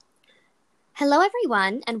Hello,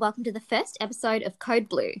 everyone, and welcome to the first episode of Code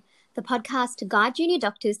Blue, the podcast to guide junior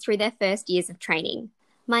doctors through their first years of training.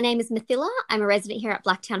 My name is Mathila. I'm a resident here at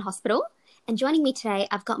Blacktown Hospital, and joining me today,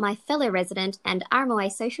 I've got my fellow resident and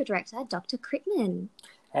RMOA Social Director, Dr. Crittman.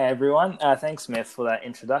 Hey everyone, thanks Smith for that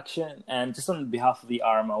introduction. And just on behalf of the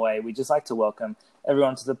RMOA, we'd just like to welcome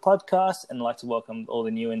everyone to the podcast and like to welcome all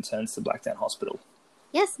the new interns to Blacktown Hospital.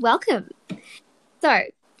 Yes, welcome. So,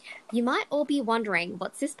 you might all be wondering,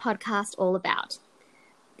 what's this podcast all about?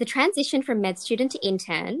 The transition from med student to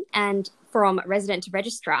intern and from resident to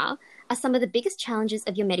registrar are some of the biggest challenges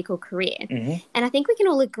of your medical career. Mm-hmm. And I think we can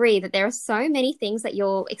all agree that there are so many things that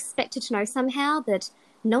you're expected to know somehow that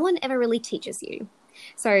no one ever really teaches you.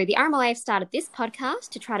 So the RMOA have started this podcast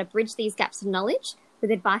to try to bridge these gaps of knowledge with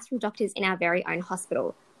advice from doctors in our very own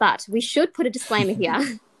hospital. But we should put a disclaimer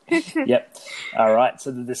here. Yep. All right.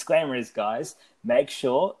 So the disclaimer is, guys, make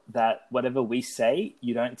sure that whatever we say,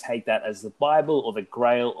 you don't take that as the Bible or the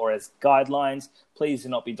Grail or as guidelines. Please do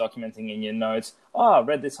not be documenting in your notes, I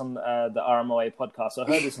read this on the RMOA podcast or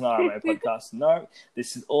heard this on the RMOA podcast. No,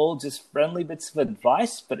 this is all just friendly bits of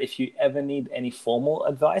advice. But if you ever need any formal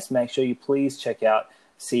advice, make sure you please check out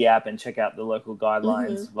CAP and check out the local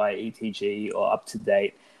guidelines via ETG or Up to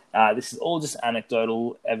Date. This is all just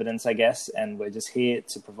anecdotal evidence, I guess, and we're just here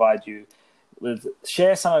to provide you with,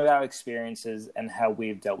 share some of our experiences and how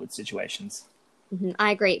we've dealt with situations. Mm-hmm.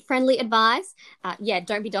 I agree. Friendly advice.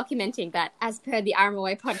 Don't be documenting that as per the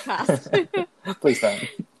RMOA podcast. Please don't.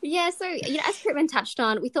 Yeah, so, as Crittman touched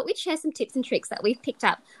on, we thought we'd share some tips and tricks that we've picked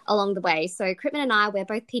up along the way. So Crittman and I, we're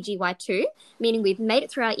both PGY2, meaning we've made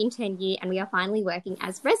it through our intern year and we are finally working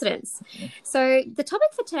as residents. So the topic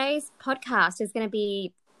for today's podcast is going to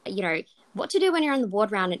be, what to do when you're on the ward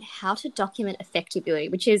round and how to document effectively,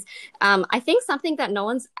 which is, I think, something that no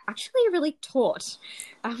one's actually really taught.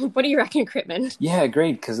 What do you reckon, Crittman? Yeah,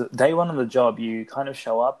 agreed, because day one on the job, you kind of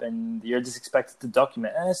show up and you're just expected to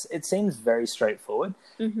document. And it seems very straightforward,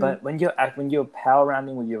 but when you're power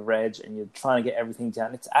rounding with your reg and you're trying to get everything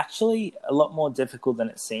down, it's actually a lot more difficult than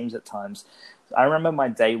it seems at times. I remember my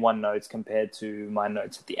day one notes compared to my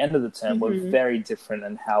notes at the end of the term were very different,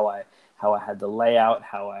 and how I had the layout,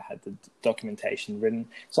 how I had the documentation written.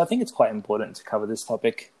 So I think it's quite important to cover this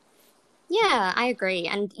topic. Yeah, I agree.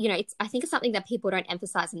 And, I think it's something that people don't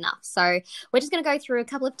emphasize enough. So we're just going to go through a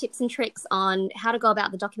couple of tips and tricks on how to go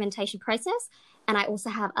about the documentation process. And I also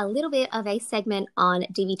have a little bit of a segment on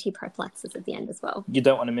DVT prophylaxis at the end as well. You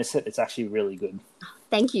don't want to miss it. It's actually really good.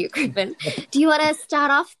 Thank you, Crittman. Do you want to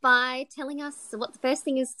start off by telling us what the first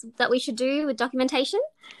thing is that we should do with documentation?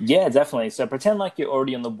 Yeah, definitely. So pretend like you're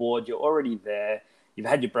already on the ward. You're already there. You've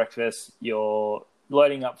had your breakfast. You're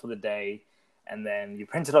loading up for the day. And then you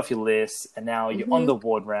printed off your list. And now you're on the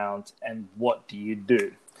ward round. And what do you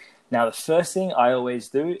do? Now, the first thing I always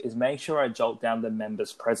do is make sure I jot down the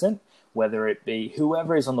members present, whether it be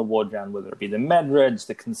whoever is on the ward round, whether it be the med-reg,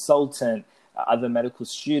 the consultant, other medical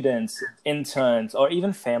students, interns, or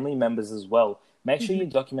even family members as well. Make sure you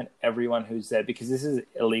document everyone who's there, because this is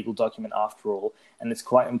a legal document after all, and it's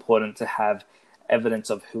quite important to have evidence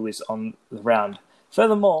of who is on the round.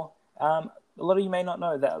 Furthermore, a lot of you may not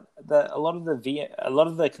know that a lot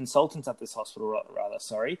of the consultants at this hospital,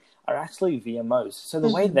 are actually VMOs. So the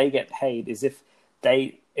way they get paid is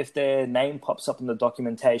if their name pops up in the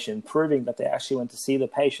documentation, proving that they actually went to see the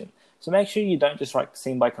patient. So make sure you don't just write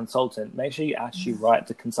seen by consultant. Make sure you actually write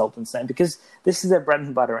the consultant's name, because this is their bread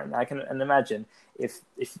and butter. And I can imagine if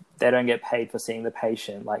they don't get paid for seeing the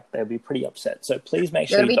patient, they'll be pretty upset. So please make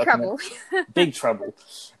sure you document. Trouble. Big trouble.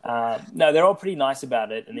 No, they're all pretty nice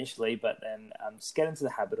about it initially, but then just get into the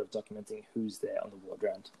habit of documenting who's there on the ward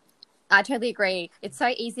round. I totally agree. It's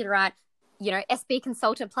so easy to write, SB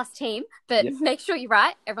consultant plus team, but make sure you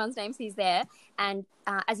write everyone's names who's there. And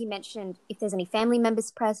as you mentioned, if there's any family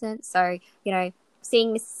members present, so,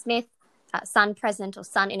 seeing Mrs. Smith, son present or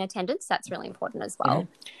son in attendance, that's really important as well.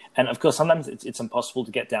 And of course, sometimes it's impossible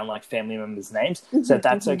to get down family members' names. So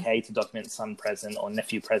that's okay to document son present or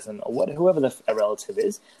nephew present or whoever a relative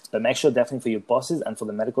is. But make sure definitely for your bosses and for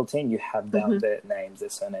the medical team, you have down their names, their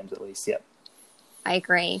surnames at least. Yep. I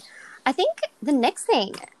agree. I think the next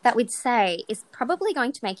thing that we'd say is probably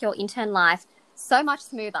going to make your intern life so much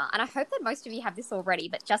smoother. And I hope that most of you have this already,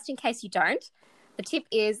 but just in case you don't, the tip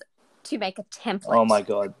is to make a template. Oh my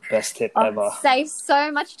God, best tip ever. Saves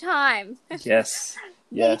so much time. Yes.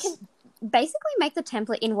 You can basically make the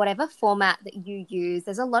template in whatever format that you use.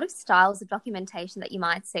 There's a lot of styles of documentation that you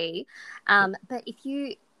might see. But if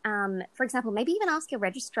you for example, maybe even ask your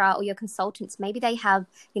registrar or your consultants. Maybe they have,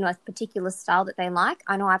 a particular style that they like.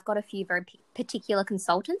 I know I've got a few very particular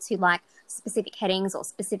consultants who like specific headings or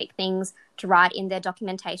specific things to write in their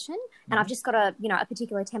documentation. And I've just got a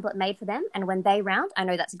particular template made for them. And when they round, I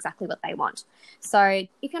know that's exactly what they want. So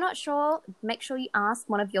if you're not sure, make sure you ask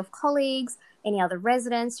one of your colleagues, any other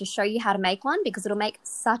residents, to show you how to make one, because it'll make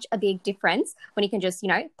such a big difference when you can just,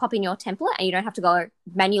 pop in your template and you don't have to go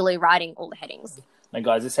manually writing all the headings. Now,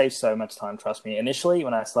 guys, it saves so much time, trust me. Initially,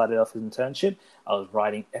 when I started off with internship, I was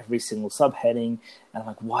writing every single subheading, and I'm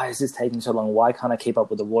like, why is this taking so long? Why can't I keep up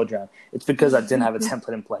with the ward round? It's because I didn't have a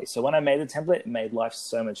template in place. So when I made a template, it made life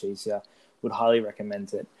so much easier. Would highly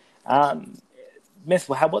recommend it. Myth,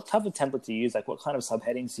 what type of template do you use? Like, what kind of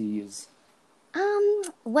subheadings do you use?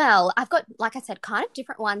 Well, I've got, like I said, kind of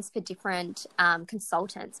different ones for different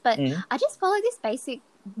consultants, but I just follow this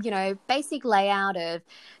basic layout of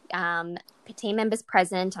team members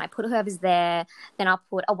present, and I put whoever's there. Then I'll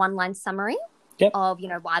put a one-line summary of,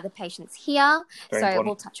 why the patient's here. Very important.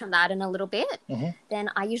 We'll touch on that in a little bit. Then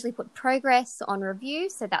I usually put progress on review.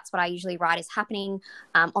 So that's what I usually write is happening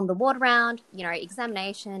on the ward round,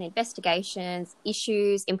 examination, investigations,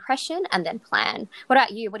 issues, impression, and then plan. What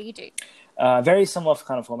about you? What do you do? Very similar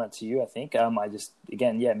kind of format to you, I think. I just,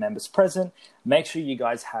 members present. Make sure you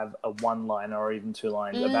guys have a one-liner or even two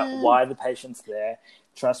lines about why the patient's there.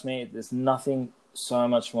 Trust me, there's nothing so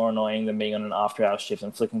much more annoying than being on an after-hour shift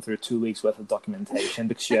and flicking through 2 weeks worth of documentation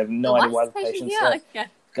because you have no idea why the patient's there. Yeah.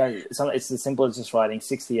 Guys, it's as simple as just writing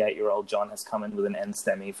 68-year-old John has come in with an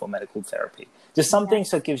NSTEMI for medical therapy. Just something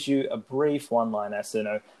so it gives you a brief one-liner so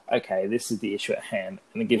know, okay, this is the issue at hand,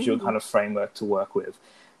 and it gives you a kind of framework to work with.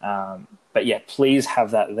 But yeah, please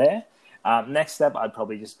have that there. Next step, I'd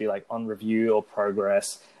probably just be like on review or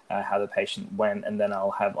progress, how the patient went, and then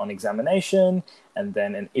I'll have on examination, and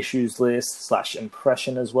then an issues list /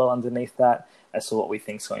 impression as well underneath that as to what we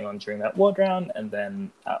think's going on during that ward round, and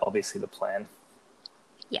then obviously the plan.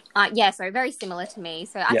 So very similar to me.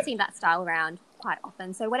 So I've seen that style around quite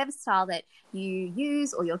often. So whatever style that you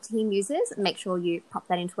use or your team uses, make sure you pop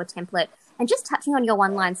that into a template. And just touching on your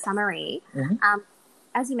one-line summary,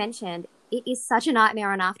 as you mentioned, it is such a nightmare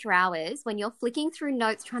on after hours when you're flicking through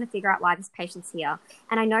notes trying to figure out why this patient's here.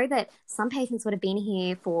 And I know that some patients would have been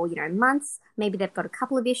here for, months. Maybe they've got a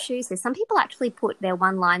couple of issues. So some people actually put their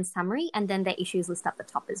one-line summary and then their issues list up the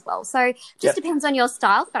top as well. So just depends on your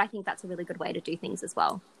style, but I think that's a really good way to do things as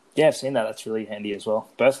well. Yeah, I've seen that. That's really handy as well.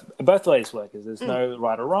 Both ways work. Is there's no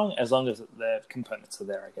right or wrong as long as the components are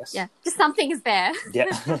there, I guess. Yeah, just something is there. Yeah,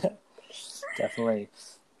 definitely.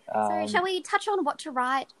 So shall we touch on what to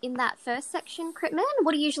write in that first section, Critman?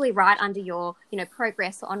 What do you usually write under your,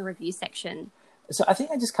 progress or on review section? So I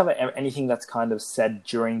think I just cover anything that's kind of said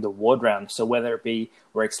during the ward round. So whether it be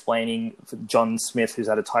we're explaining for John Smith, who's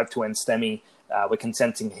had a type 2 NSTEMI, we're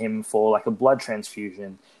consenting him for like a blood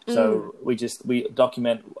transfusion. So we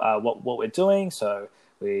document what we're doing. So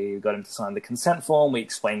we got him to sign the consent form. We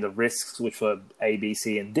explained the risks, which were A, B,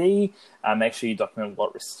 C, and D. Make sure you document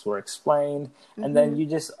what risks were explained. And then you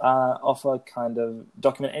just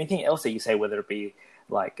document anything else that you say, whether it be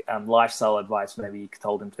like lifestyle advice. Maybe you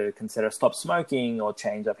told him to consider stop smoking or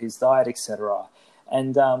change up his diet, etc.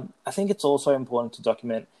 And I think it's also important to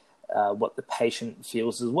document what the patient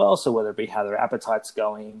feels as well. So whether it be how their appetite's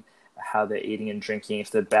going, how they're eating and drinking,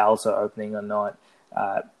 if their bowels are opening or not.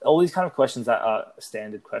 All these kind of questions that are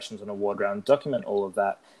standard questions on a ward round, document all of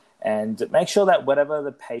that and make sure that whatever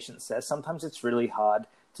the patient says, sometimes it's really hard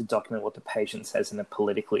to document what the patient says in a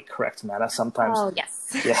politically correct manner. Sometimes. Oh,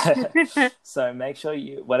 yes. Yeah. So make sure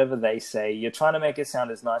whatever they say, you're trying to make it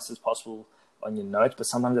sound as nice as possible on your notes, but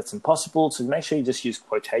sometimes that's impossible. So make sure you just use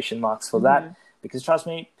quotation marks for that, because trust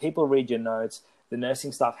me, people read your notes. The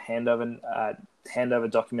nursing staff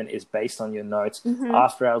handover document is based on your notes.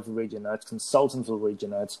 After hours will read your notes. Consultants will read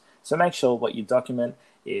your notes. So make sure what you document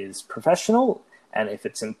is professional. And if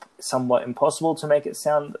it's somewhat impossible to make it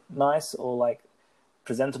sound nice or like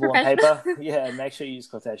presentable on paper, make sure you use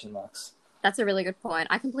quotation marks. That's a really good point.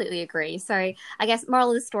 I completely agree. So I guess moral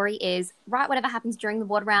of the story is write whatever happens during the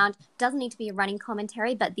ward round. Doesn't need to be a running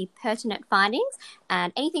commentary, but the pertinent findings,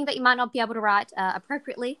 and anything that you might not be able to write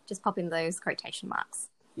appropriately, just pop in those quotation marks.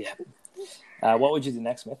 Yeah. What would you do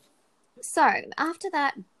next, Smith? So after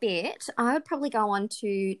that bit, I would probably go on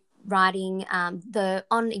to writing the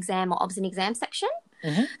on exam or obs and exam section.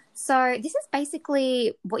 So this is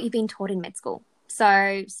basically what you've been taught in med school.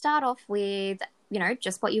 So start off with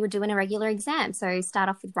just what you would do in a regular exam. So start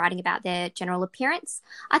off with writing about their general appearance.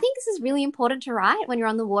 I think this is really important to write when you're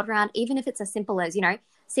on the ward round, even if it's as simple as,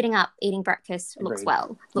 sitting up, eating breakfast, looks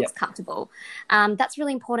well, looks comfortable. That's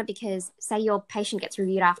really important because say your patient gets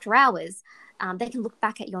reviewed after hours, they can look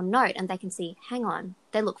back at your note and they can see, hang on,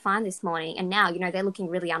 they look fine this morning. And now, they're looking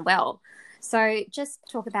really unwell. So just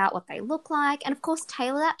talk about what they look like and, of course,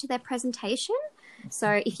 tailor that to their presentation.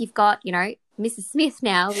 So if you've got, Mrs. Smith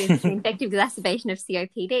now with an infective exacerbation of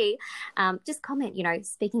COPD, just comment,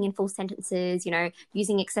 speaking in full sentences,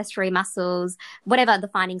 using accessory muscles, whatever the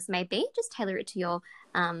findings may be, just tailor it to your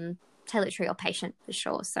patient for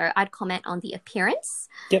sure. So I'd comment on the appearance.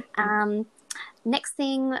 Yep. Next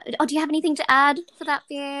thing, do you have anything to add for that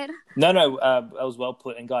bit? No, that was well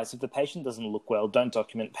put. And guys, if the patient doesn't look well, don't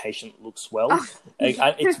document patient looks well. Oh.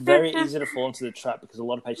 It's very easy to fall into the trap because a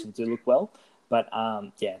lot of patients do look well. But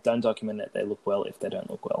don't document that they look well if they don't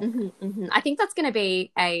look well. Mm-hmm, mm-hmm. I think that's going to be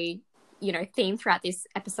a theme throughout this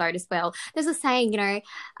episode as well. There's a saying,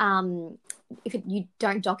 if you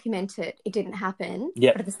don't document it, it didn't happen.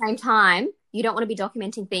 Yep. But at the same time, you don't want to be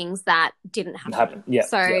documenting things that didn't happen. Yep.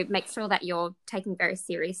 So Yep. make sure that you're taking very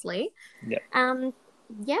seriously. Yep.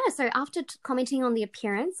 So after commenting on the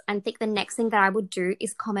appearance, I think the next thing that I would do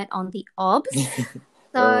is comment on the obs.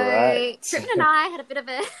 So Right. Crippen and I had a bit of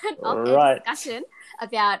an off-air discussion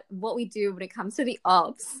about what we do when it comes to the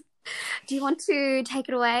obs. Do you want to take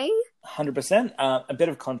it away? 100%. A bit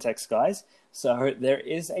of context, guys. So there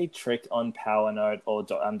is a trick on PowerNote or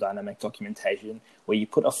dynamic documentation where you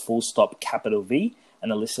put a full stop capital V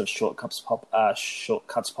and a list of shortcuts pop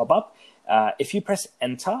up. If you press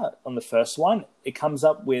enter on the first one, it comes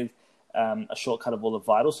up with a shortcut of all the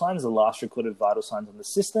vital signs, the last recorded vital signs on the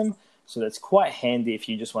system. So that's quite handy if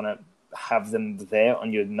you just want to have them there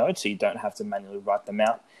on your notes so you don't have to manually write them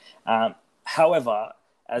out. However,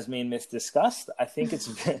 as me and Miss discussed, I think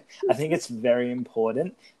it's very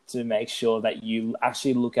important to make sure that you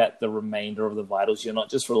actually look at the remainder of the vitals. You're not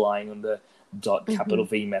just relying on the dot capital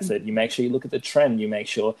V method. You make sure you look at the trend. You make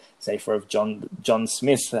sure, say, for if John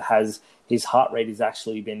Smith has his heart rate has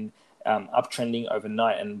actually been uptrending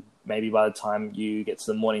overnight, and maybe by the time you get to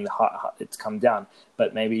the morning, the heart it's come down.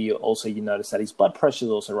 But maybe you notice that his blood pressure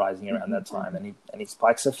is also rising around that time, and he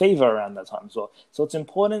spikes a fever around that time as well. So it's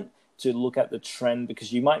important to look at the trend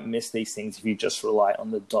because you might miss these things if you just rely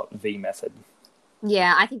on the dot V method.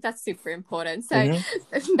 Yeah, I think that's super important. So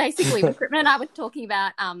basically, when Crippen and I were talking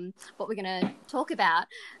about what we're going to talk about,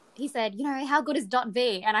 he said, how good is dot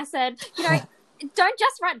V? And I said, don't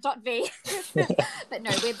just write dot V. But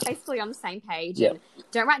no, we're basically on the same page. Yep. And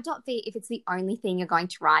don't write dot V if it's the only thing you're going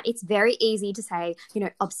to write. It's very easy to say,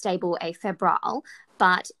 obstable afebrile,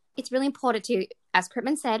 but it's really important to, as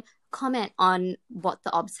Crippen said, comment on what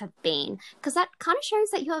the obs have been, because that kind of shows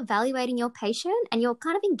that you're evaluating your patient and you're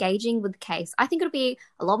kind of engaging with the case. I think it'll be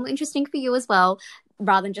a lot more interesting for you as well,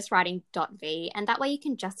 rather than just writing dot V, and that way you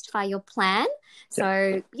can justify your plan.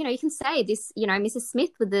 So, you can say this, Mrs.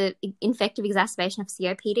 Smith with the infective exacerbation of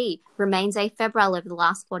COPD remains afebrile over the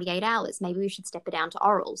last 48 hours. Maybe we should step it down to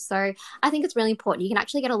oral. So I think it's really important. You can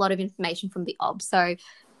actually get a lot of information from the ob. So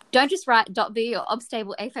don't just write dot V or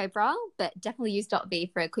obstable afebrile, but definitely use dot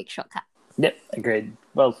V for a quick shortcut. Yep, agreed.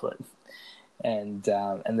 Well put. And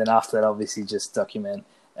then after that, obviously, just document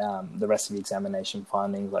the rest of the examination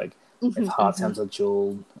findings, like if heart sounds are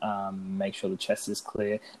dual, make sure the chest is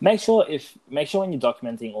clear. Make sure when you're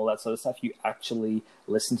documenting all that sort of stuff, you actually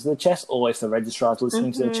listen to the chest, or if the registrar is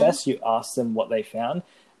listening to the chest, you ask them what they found.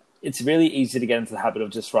 It's really easy to get into the habit of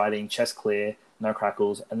just writing chest clear, no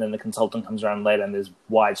crackles, and then the consultant comes around later and there's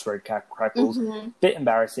widespread crackles. Bit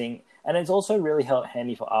embarrassing. And it's also really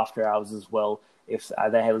handy for after hours as well. If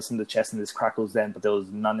they had listened to the chest and there's crackles then, but there was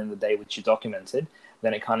none in the day which you documented,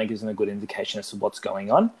 then it kind of gives them a good indication as to what's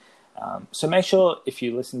going on. So make sure if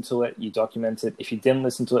you listen to it, you document it. If you didn't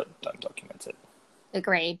listen to it, don't document it.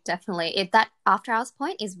 Agreed, definitely. That after hours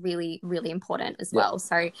point is really, really important as well.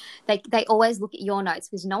 So they always look at your notes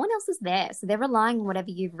because no one else is there. So they're relying on whatever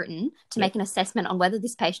you've written to make an assessment on whether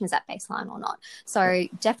this patient is at baseline or not. So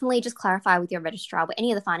definitely just clarify with your registrar what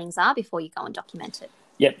any of the findings are before you go and document it.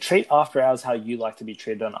 Yep, treat after hours how you like to be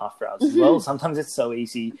treated on after hours as well. Sometimes it's so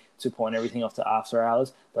easy to point everything off to after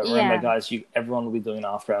hours. But remember, guys, everyone will be doing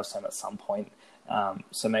after hours time at some point.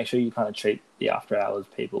 So make sure you kind of treat the after hours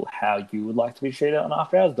people how you would like to be treated on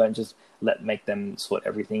after hours. Don't just make them sort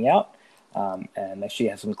everything out. And make sure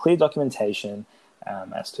you have some clear documentation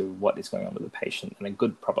as to what is going on with the patient and a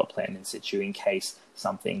good proper plan in situ in case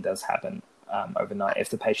something does happen overnight.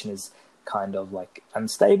 If the patient is kind of like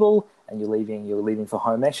unstable and you're leaving for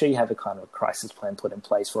home, make sure you have a kind of a crisis plan put in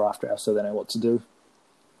place for after hours so they know what to do.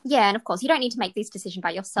 Yeah, and of course, you don't need to make these decisions by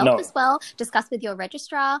yourself as well. Discuss with your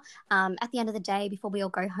registrar. At the end of the day, before we all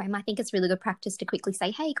go home, I think it's really good practice to quickly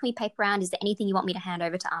say, hey, can we paper round? Is there anything you want me to hand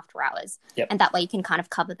over to after hours? Yep. And that way you can kind of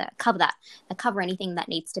cover anything that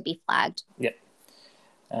needs to be flagged. Yep.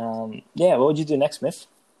 What would you do next, Miss?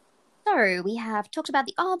 So we have talked about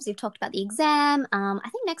the OBS, we've talked about the exam. I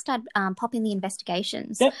think next I'd pop in the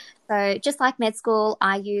investigations. Yep. So just like med school,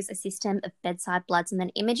 I use a system of bedside bloods and then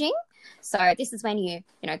imaging. So this is when you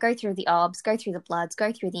go through the OBS, go through the bloods,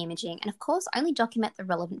 go through the imaging, and of course only document the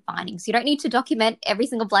relevant findings. You don't need to document every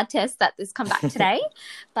single blood test that has come back today,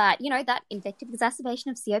 but that infective exacerbation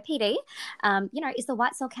of COPD, is the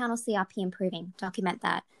white cell count or CRP improving? Document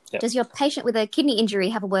that. Yep. Does your patient with a kidney injury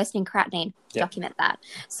have a worsening creatinine? Yep. Document that.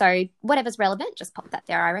 So whatever's relevant, just pop that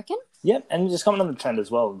there, I reckon. Yep, and just comment on the trend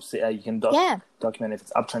as well. So, you can document if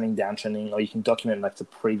it's uptrending, downtrending, or you can document like the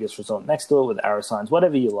previous result next to it with arrow signs,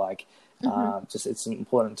 whatever you like. It's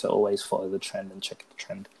important to always follow the trend and check the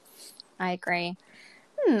trend. I agree.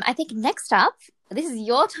 I think next up, this is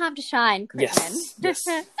your time to shine, Crittman. Yes.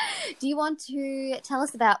 Do you want to tell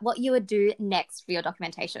us about what you would do next for your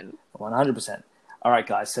documentation? 100%. All right,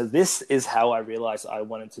 guys. So this is how I realized I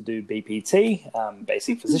wanted to do BPT,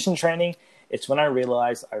 basic physician training. It's when I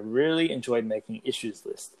realized I really enjoyed making issues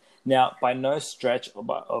lists. Now, by no stretch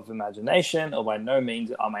of imagination or by no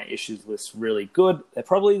means are my issues lists really good. They're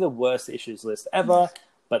probably the worst issues list ever,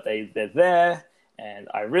 but they're there, and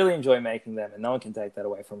I really enjoy making them, and no one can take that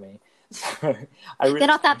away from me. So they're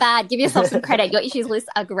not that bad. Give yourself some credit. Your issues lists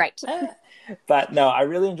are great. But no, I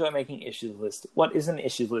really enjoy making issues lists. What is an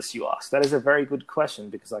issues list, you ask? That is a very good question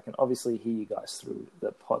because I can obviously hear you guys through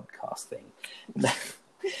the podcast thing.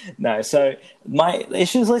 No, so my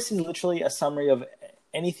issues list is literally a summary of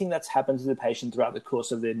anything that's happened to the patient throughout the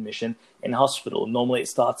course of the admission in hospital. Normally it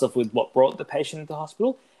starts off with what brought the patient into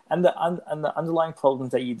hospital and the underlying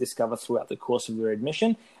problems that you discover throughout the course of your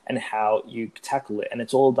admission and how you tackle it. And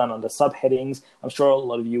it's all done under subheadings. I'm sure a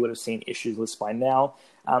lot of you would have seen issues lists by now.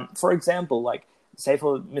 For example, like say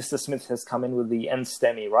for Mr. Smith has come in with the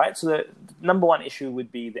NSTEMI, right? So the number one issue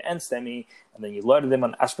would be the NSTEMI, and then you loaded them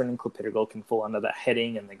on aspirin and clopidogrel can fall under that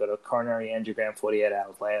heading, and they got a coronary angiogram 48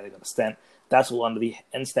 hours later, they got a stent. That's all under the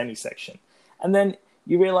NSTEMI section. And then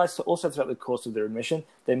you realize also throughout the course of their admission,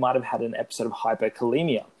 they might have had an episode of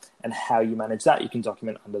hyperkalemia, and how you manage that, you can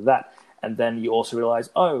document under that. And then you also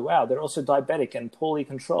realize, oh, wow, they're also diabetic and poorly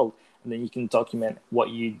controlled. And then you can document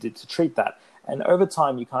what you did to treat that. And over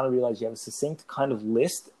time, you kind of realize you have a succinct kind of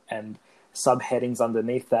list and subheadings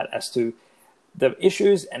underneath that as to the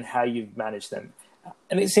issues and how you've managed them.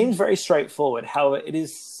 And it seems very straightforward. However, it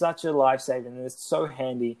is such a lifesaver and it's so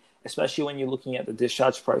handy, especially when you're looking at the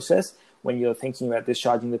discharge process. When you're thinking about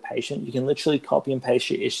discharging the patient, you can literally copy and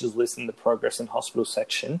paste your issues list in the progress and hospital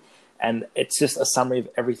section. And it's just a summary of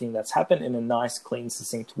everything that's happened in a nice, clean,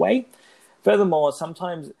 succinct way. Furthermore,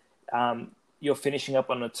 sometimes you're finishing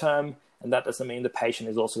up on a term, and that doesn't mean the patient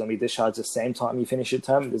is also going to be discharged at the same time you finish your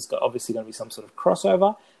term. There's obviously going to be some sort of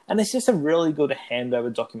crossover. And it's just a really good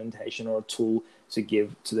handover documentation or a tool to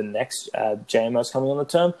give to the next JMOs coming on the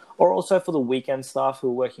term, or also for the weekend staff who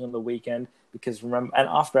are working on the weekend. Because remember, and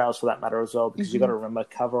after hours for that matter as well, because you've got to remember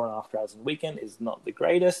cover on after hours and weekend is not the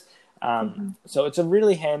greatest. So it's a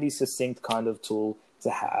really handy, succinct kind of tool to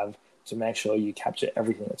have to make sure you capture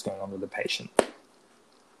everything that's going on with the patient.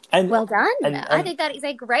 And, well done. And, I think that is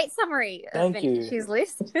a great summary of an issues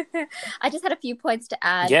list. I just had a few points to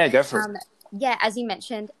add. Yeah, go for it. Yeah, as you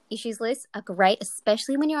mentioned, issues lists are great,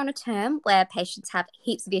 especially when you're on a term where patients have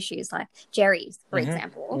heaps of issues, like Jerry's, for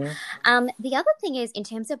example. The other thing is, in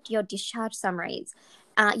terms of your discharge summaries,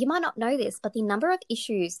 you might not know this, but the number of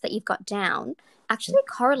issues that you've got down actually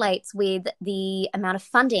correlates with the amount of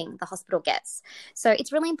funding the hospital gets. So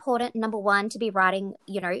it's really important, number one, to be writing,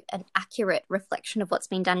 an accurate reflection of what's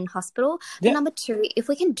been done in hospital. But number two, if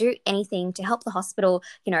we can do anything to help the hospital,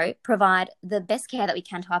 provide the best care that we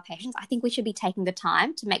can to our patients, I think we should be taking the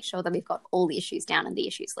time to make sure that we've got all the issues down in the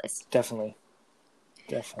issues list. Definitely.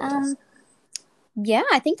 Yeah,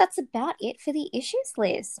 I think that's about it for the issues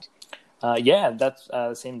list.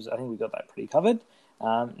 That seems, I think we got that pretty covered.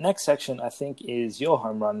 Next section, I think, is your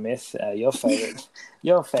home run myth, your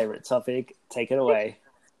favorite topic. Take it away.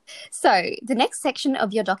 So the next section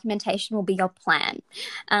of your documentation will be your plan.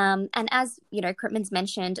 And as, Crittman's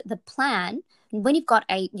mentioned, the plan, when you've got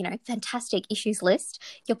a, fantastic issues list,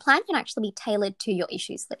 your plan can actually be tailored to your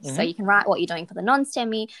issues list. So you can write what you're doing for the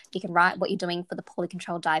non-STEMI, you can write what you're doing for the poorly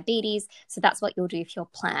controlled diabetes. So that's what you'll do for your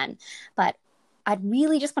plan. But I'd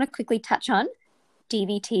really just want to quickly touch on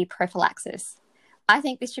DVT prophylaxis. I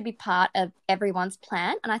think this should be part of everyone's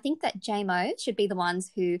plan. And I think that JMOs should be the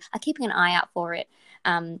ones who are keeping an eye out for it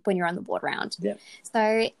when you're on the ward round. Yeah.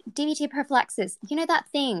 So DVT prophylaxis, that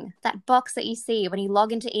thing, that box that you see when you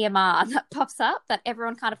log into EMR that pops up that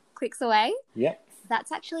everyone kind of clicks away? Yeah.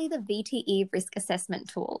 that's actually the VTE risk assessment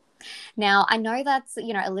tool. Now, I know that's, a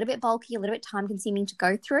little bit bulky, a little bit time consuming to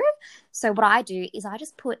go through. So what I do is I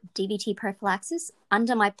just put DVT prophylaxis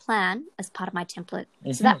under my plan as part of my template.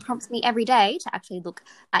 Mm-hmm. So that prompts me every day to actually look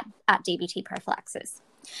at DVT prophylaxis.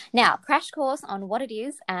 Now, crash course on what it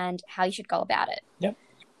is and how you should go about it. Yep.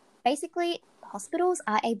 Basically, hospitals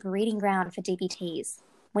are a breeding ground for DVTs.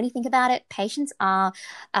 When you think about it, patients are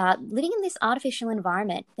living in this artificial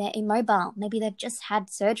environment. They're immobile. Maybe they've just had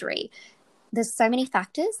surgery. There's so many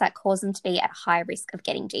factors that cause them to be at high risk of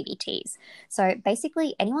getting DVTs. So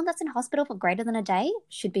basically, anyone that's in hospital for greater than a day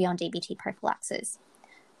should be on DVT prophylaxis.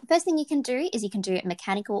 The first thing you can do is you can do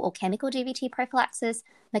mechanical or chemical DVT prophylaxis.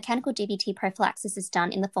 Mechanical DVT prophylaxis is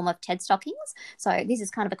done in the form of TED stockings. So this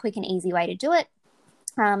is kind of a quick and easy way to do it.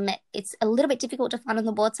 It's a little bit difficult to find on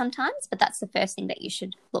the board sometimes, but that's the first thing that you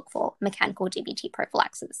should look for, mechanical DVT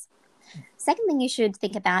prophylaxis. Second thing you should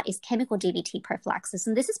think about is chemical DVT prophylaxis,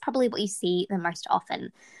 and this is probably what you see the most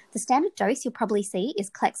often. The standard dose you'll probably see is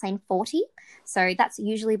Clexane 40, so that's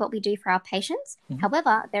usually what we do for our patients. Mm-hmm.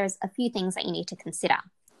 However, there's a few things that you need to consider.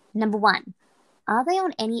 Number one, are they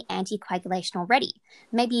on any anticoagulation already?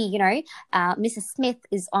 Maybe, Mrs. Smith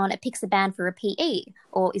is on apixaban for a PE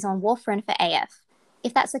or is on warfarin for AF.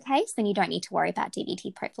 If that's the case, then you don't need to worry about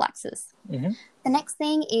DVT prophylaxis. Mm-hmm. The next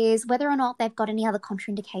thing is whether or not they've got any other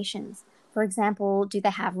contraindications. For example, do they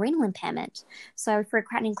have renal impairment? So for a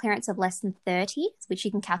creatinine clearance of less than 30, which you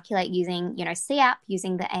can calculate using, CAP,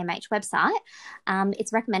 using the AMH website,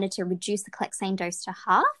 it's recommended to reduce the Clexane dose to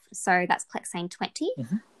half. So that's Clexane 20,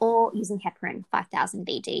 mm-hmm. or using heparin 5000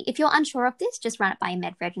 BD. If you're unsure of this, just run it by a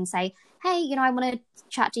MedReg and say, hey, I want to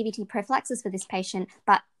chart DVT prophylaxis for this patient,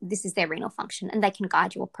 but this is their renal function, and they can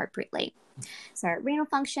guide you appropriately. So renal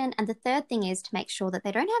function. And the third thing is to make sure that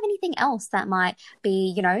they don't have anything else that might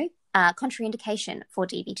be, contraindication for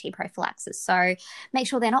DVT prophylaxis. So make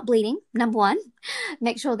sure they're not bleeding, number one.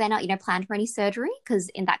 Make sure they're not, planned for any surgery, because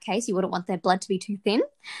in that case, you wouldn't want their blood to be too thin.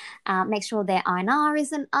 Make sure their INR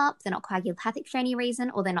isn't up, they're not coagulopathic for any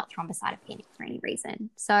reason, or they're not thrombocytopenic for any reason.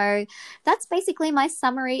 So that's basically my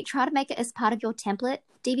summary. Try to make it as part of your template.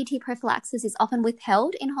 DVT prophylaxis is often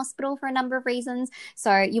withheld in hospital for a number of reasons.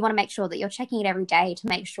 So you want to make sure that you're checking it every day to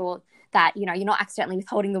make sure that, you're not accidentally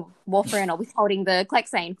withholding the warfarin or withholding the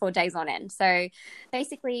Clexane for days on end. So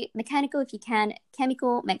basically mechanical if you can,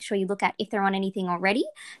 chemical, make sure you look at if they're on anything already,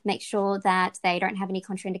 make sure that they don't have any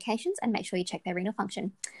contraindications, and make sure you check their renal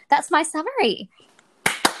function. That's my summary.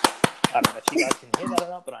 I don't know if you guys can hear that or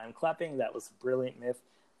not, but I am clapping. That was brilliant, Myth.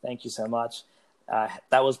 Thank you so much.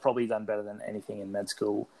 That was probably done better than anything in med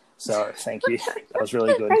school. So thank you. That was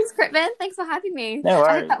really good. Thanks, Critman. Thanks for having me. No worries.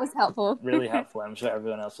 I hope that was helpful. Really helpful. I'm sure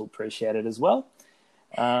everyone else will appreciate it as well.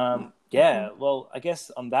 Well, I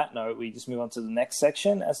guess on that note, we just move on to the next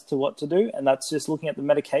section as to what to do, and that's just looking at the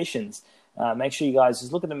medications. Make sure you guys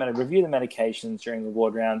just look at review the medications during the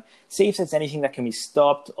ward round, see if there's anything that can be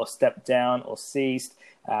stopped or stepped down or ceased.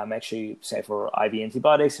 Make sure you, say for IV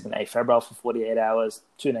antibiotics, if an afebrile for 48 hours,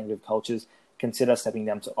 2 negative cultures, consider stepping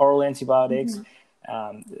down to oral antibiotics. Mm-hmm.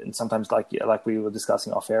 And sometimes, like we were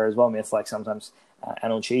discussing off air as well, Myth, like sometimes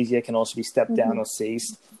analgesia can also be stepped down or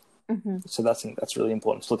ceased. Mm-hmm. So that's really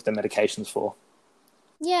important to look at the medications for.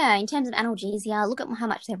 Yeah, in terms of analgesia, look at how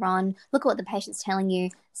much they're on, look at what the patient's telling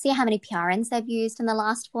you, see how many PRNs they've used in the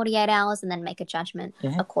last 48 hours, and then make a judgment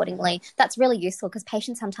accordingly. That's really useful because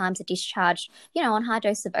patients sometimes are discharged, on high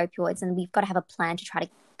doses of opioids, and we've got to have a plan to try to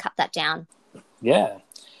cut that down. Yeah.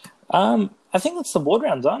 I think that's the ward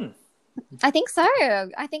round done. I think so.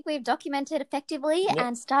 I think we've documented effectively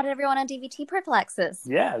and started everyone on DVT prophylaxis.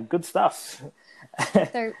 Yeah, good stuff.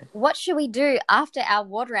 So what should we do after our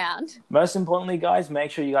ward round? Most importantly, guys,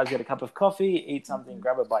 make sure you guys get a cup of coffee, eat something,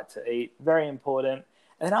 grab a bite to eat. Very important.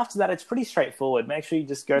 And then after that, it's pretty straightforward. Make sure you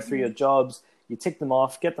just go through your jobs, you tick them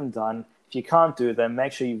off, get them done. If you can't do them,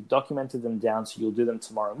 make sure you've documented them down so you'll do them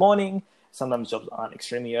tomorrow morning. Sometimes jobs aren't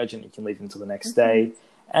extremely urgent. You can leave them until the next day.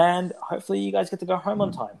 And hopefully you guys get to go home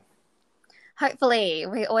on time. Hopefully.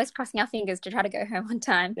 We're always crossing our fingers to try to go home on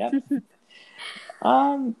time. Yep.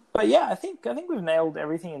 But yeah, I think we've nailed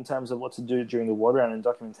everything in terms of what to do during the ward round and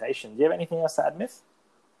documentation. Do you have anything else to add, Myth?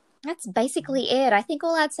 That's basically it. I think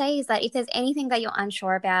all I'd say is that if there's anything that you're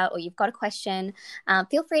unsure about or you've got a question,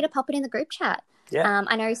 feel free to pop it in the group chat. Yeah.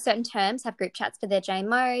 I know certain terms have group chats for their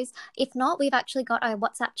JMOs. If not, we've actually got a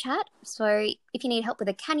WhatsApp chat. So if you need help with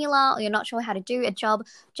a cannula or you're not sure how to do a job,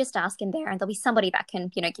 just ask in there and there'll be somebody that can,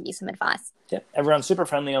 give you some advice. Yep. Everyone's super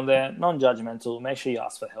friendly on there, non-judgmental. Make sure you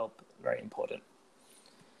ask for help. Very important.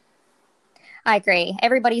 I agree.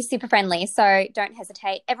 Everybody's super friendly, so don't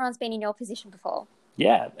hesitate. Everyone's been in your position before.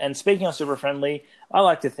 Yeah, and speaking of super friendly, I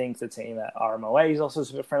like to think the team at RMOA is also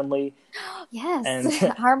super friendly. Yes, And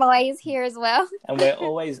RMOA is here as well. and we're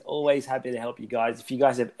always happy to help you guys. If you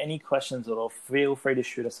guys have any questions at all, feel free to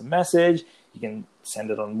shoot us a message. You can send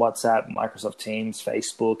it on WhatsApp, Microsoft Teams,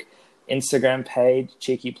 Facebook, Instagram page,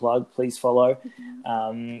 cheeky plug, please follow.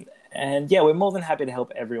 And yeah, we're more than happy to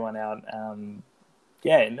help everyone out.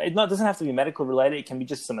 Yeah, it doesn't have to be medical related. It can be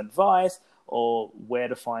just some advice or where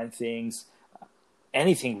to find things,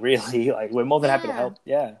 anything really. Like, we're more than happy to help.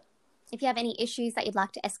 Yeah. If you have any issues that you'd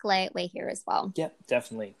like to escalate, we're here as well. Yeah,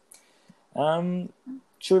 definitely.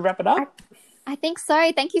 Should we wrap it up? I think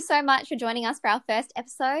so. Thank you so much for joining us for our first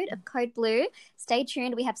episode of Code Blue. Stay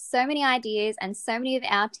tuned. We have so many ideas and so many of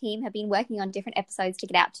our team have been working on different episodes to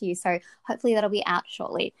get out to you. So hopefully that'll be out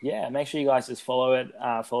shortly. Yeah, make sure you guys just follow it,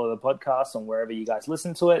 follow the podcast on wherever you guys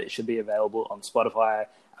listen to it. It should be available on Spotify,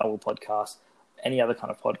 Apple Podcasts, any other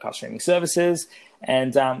kind of podcast streaming services.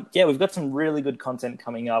 And yeah, we've got some really good content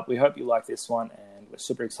coming up. We hope you like this one, and we're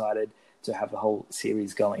super excited to have the whole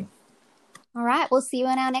series going. All right. We'll see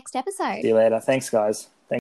you in our next episode. See you later. Thanks, guys.